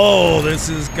 Oh, this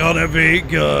is gonna be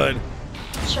good.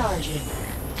 Charging.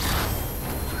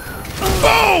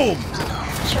 Boom!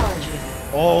 Charging.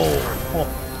 Oh.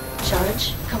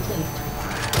 Charge complete.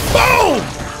 Boom!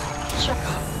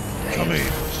 Come Charge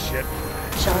here, shit.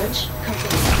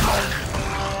 complete.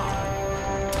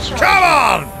 Come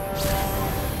on!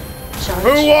 Charge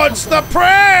Who wants the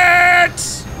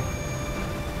prince?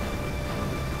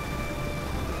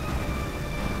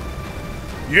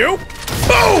 You?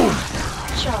 Boom!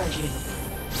 Charging.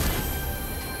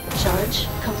 Charge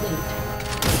complete.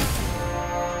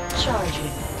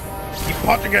 Charging. Keep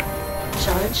punching it.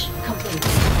 Charge complete.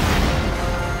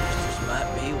 This might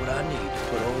be what I need to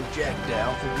put old Jack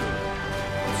down for good.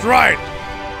 That's right.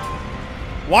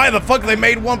 Why the fuck they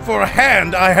made one for a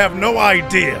hand, I have no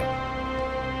idea.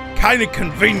 Kinda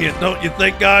convenient, don't you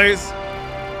think, guys?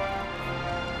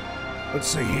 Let's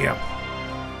see here.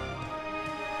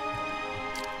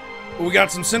 We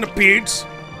got some centipedes.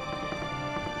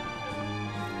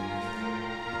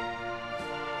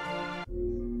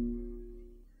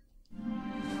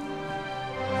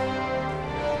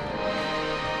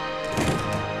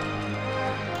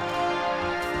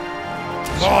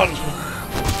 Come on.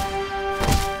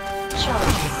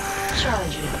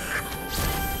 Charging.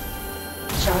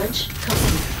 Charge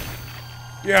complete.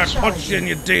 Yeah, punch you in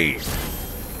your D.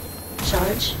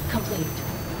 Charge complete.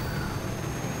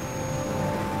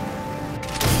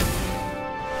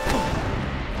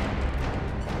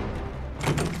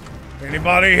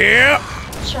 Anybody here?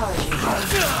 Charging.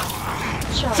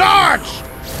 Charge!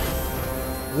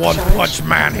 One punch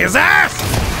man, his ass!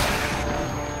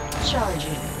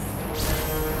 Charging.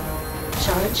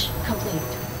 Charge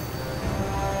complete.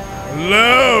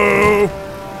 Hello?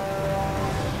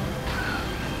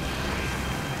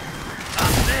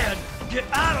 I'm dead. Get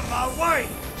out of my way!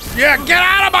 Yeah, get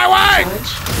out of my way!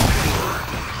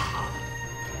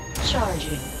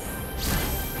 Charging.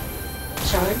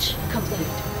 Charge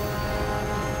complete.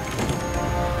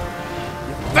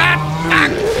 That!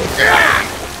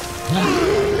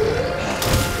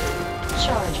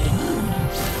 Charging.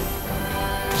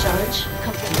 Charge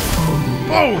complete.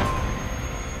 Oh!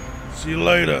 See you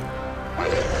later.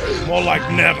 More like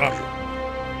never.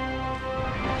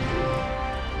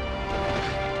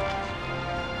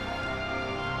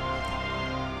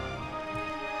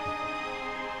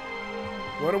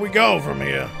 Where do we go from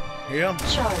here? Here?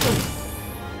 Charging.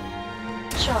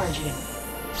 Charging.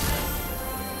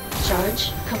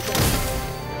 Charge complete.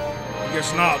 I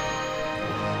guess not.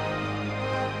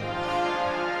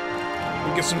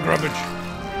 We get some garbage.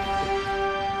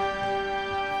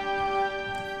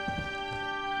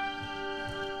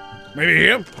 Maybe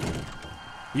here?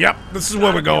 Yep, this is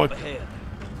where we're going.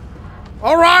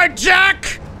 Alright,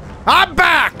 Jack! I'm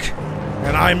back!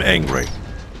 And I'm angry.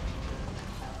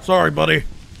 Sorry, buddy.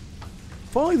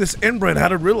 If only this inbred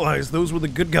had realized those were the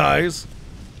good guys.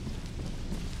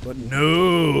 But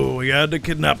no, we had to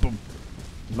kidnap them,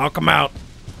 knock them out,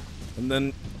 and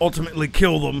then ultimately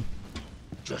kill them.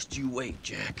 Just you wait,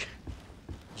 Jack.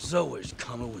 Zoe's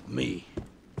coming with me.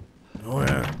 Oh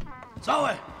yeah.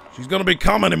 Zoe! She's gonna be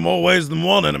coming in more ways than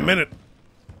one in a minute.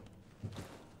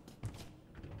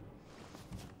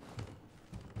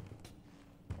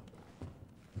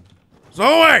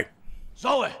 Zoe!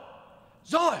 Zoe!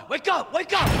 Zoe, wake up!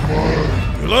 Wake up!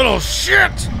 You little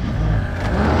shit!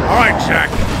 Alright, Jack.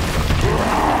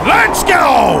 Let's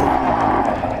go!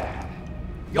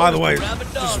 By the way,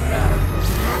 just...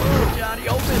 Johnny,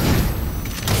 open!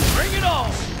 Bring it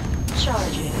on!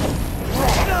 Charging.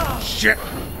 Shit!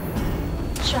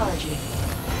 Charging.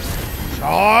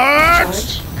 Charge!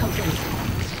 Charge complete.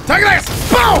 Take this!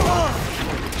 Boom!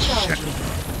 Charging.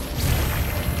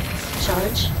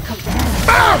 Charge complete.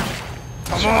 Boom!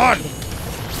 Come on!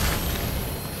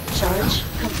 Charge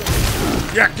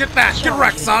complete. Yeah, get that! Get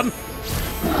wrecked, son!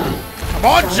 Come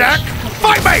on, Jack!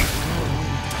 Fight me!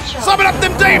 Summon up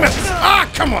them demons! Ah,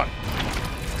 come on!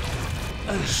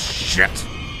 Shit!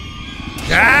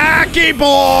 Jackie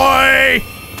boy!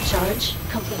 Charge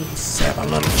complete. Have a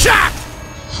little chat!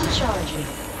 Charging.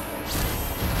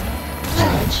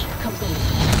 Charge complete.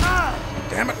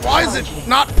 Damn it, why is it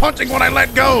not punching when I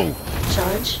let go?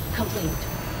 Charge complete.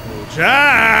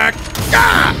 Jack!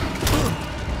 Ah!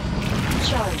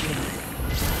 Charging.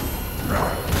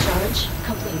 Charge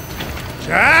complete.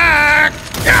 Jack!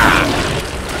 Ah!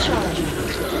 Charging.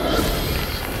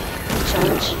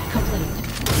 Charge complete.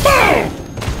 Boom!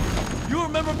 You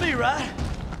remember me, right?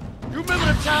 You remember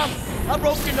the time I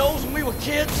broke your nose when we were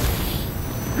kids?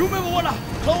 You remember when I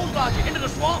clotheslined you into the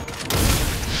swamp?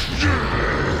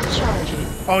 Charging.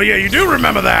 Oh yeah, you do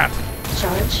remember that!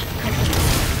 Charge complete.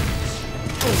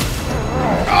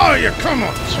 Oh yeah, come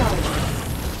on!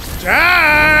 Charging.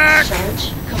 Jack!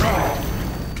 Charge complete.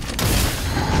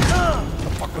 What the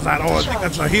fuck was that? Oh, I think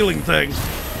that's a healing thing.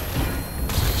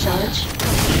 Charge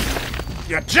complete.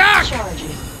 Yeah, Jack!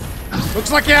 Charging.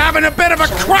 Looks like you're having a bit of a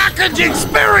crackage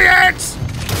experience!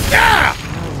 Yeah!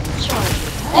 Charging.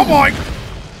 Oh boy!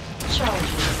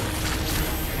 Charging.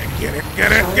 Get it,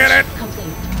 get it, Charge get it!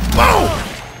 complete. Boom!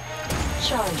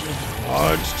 Charging.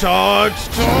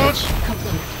 Charge!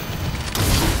 Complete.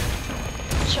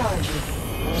 Charging.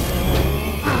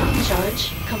 Charge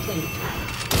complete.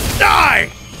 Die!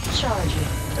 Charging.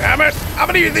 Damn it! How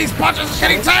many of these punches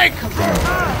can he take? Complete.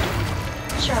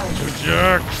 Charging.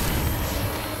 Jerk!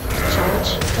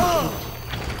 Charge complete.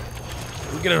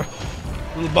 We get a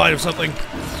little bite of something.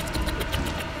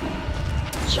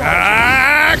 Charge.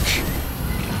 Ack!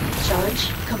 Charge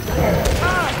complete.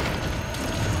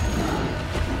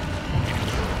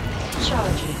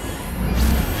 Charging.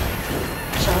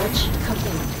 Charge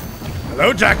complete. Hello,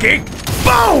 Jackie!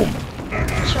 Boom!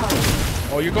 Charging.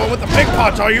 Oh, you're going with the big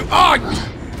punch, are you? Oh!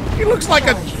 He looks like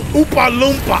a Oompa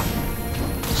Loompa!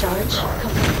 Charge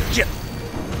complete. Shit!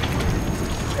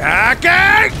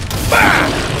 Jackie! Bah!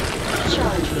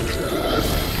 Charging.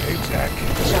 Hey, Jack.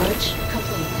 Charge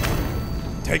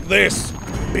complete. Take this,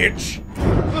 bitch.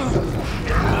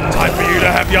 Time for you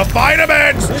to have your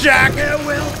vitamins, Jack!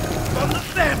 Farewell from the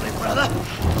family, brother.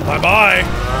 Bye-bye.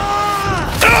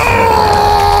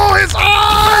 Oh! His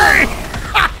eye!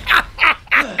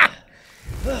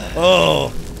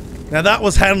 Oh. Now that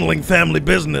was handling family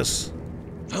business.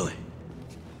 Zoe.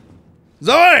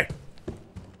 Zoe!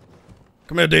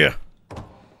 Come here, dear.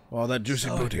 Oh, that juicy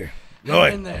booty.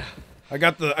 Hang in Zoe, there. I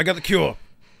got the cure.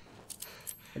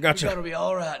 I got You you. gotta be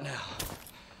all right now.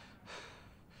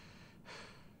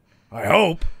 I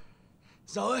hope.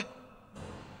 Zoe?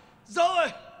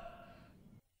 Zoe!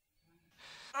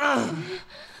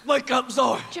 Wake up,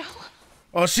 Zoe. Joe,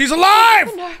 Oh, she's alive!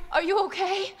 Thunder, are you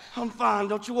okay? I'm fine.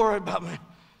 Don't you worry about me.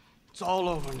 It's all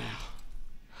over now.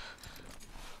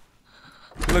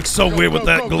 You look so weird with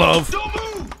that glove. Don't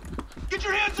move! Get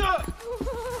your hands up!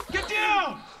 Get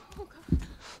down!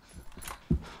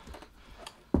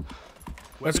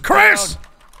 That's Chris!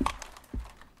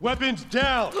 Weapons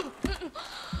down!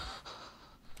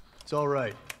 It's all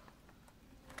right.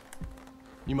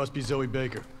 You must be Zoe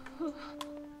Baker.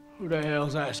 Who the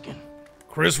hell's asking?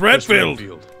 Chris Chris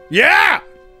Redfield. Yeah!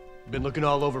 Been looking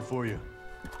all over for you.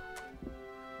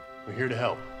 We're here to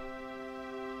help.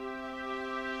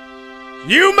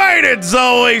 You made it,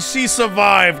 Zoe! She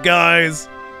survived, guys.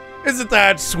 Isn't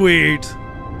that sweet?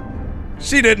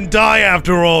 She didn't die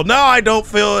after all. Now I don't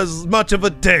feel as much of a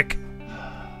dick.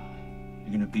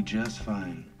 You're gonna be just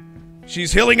fine.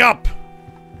 She's healing up.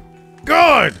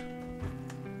 Good!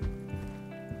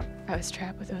 I was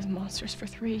trapped with those monsters for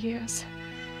 3 years.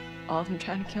 All of them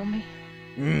trying to kill me.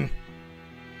 I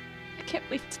can't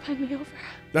believe it's finally over.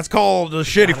 That's called a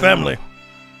shitty family.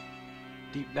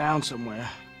 Deep down somewhere,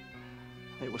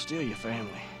 they were still your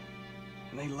family.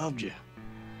 And they loved you.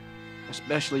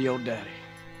 Especially your daddy.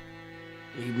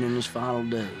 Even in his final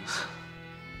days.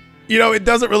 You know, it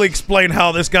doesn't really explain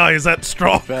how this guy is that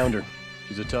strong. Found her.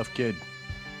 She's a tough kid.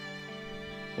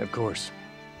 Yeah, of course.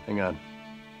 Hang on.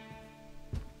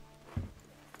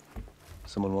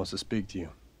 Someone wants to speak to you.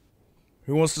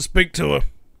 Who wants to speak to her?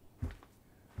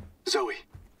 Zoe.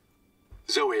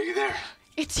 Zoe, are you there?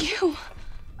 It's you.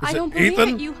 I it don't believe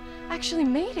Ethan? it. You actually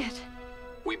made it.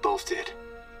 We both did.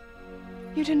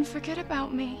 You didn't forget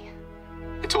about me.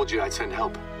 I told you I'd send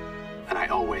help. And I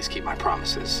always keep my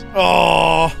promises.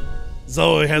 Oh,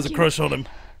 Zoe has a crush on him.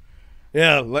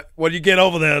 Yeah, when you get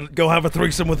over there, go have a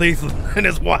threesome with Ethan and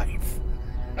his wife.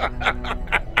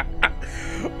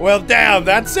 Well, damn,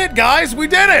 that's it, guys. We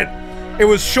did it. It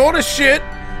was short as shit,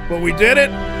 but we did it.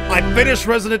 I finished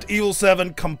Resident Evil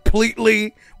 7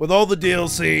 completely with all the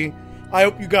DLC. I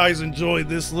hope you guys enjoyed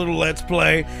this little Let's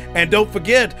Play. And don't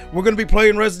forget, we're going to be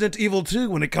playing Resident Evil 2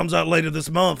 when it comes out later this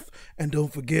month. And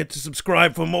don't forget to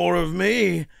subscribe for more of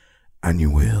me. And you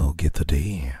will get the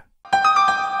D.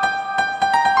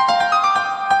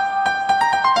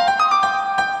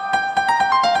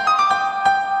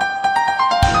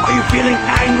 Are you feeling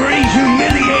angry,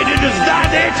 humiliated? Is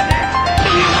that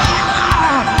it?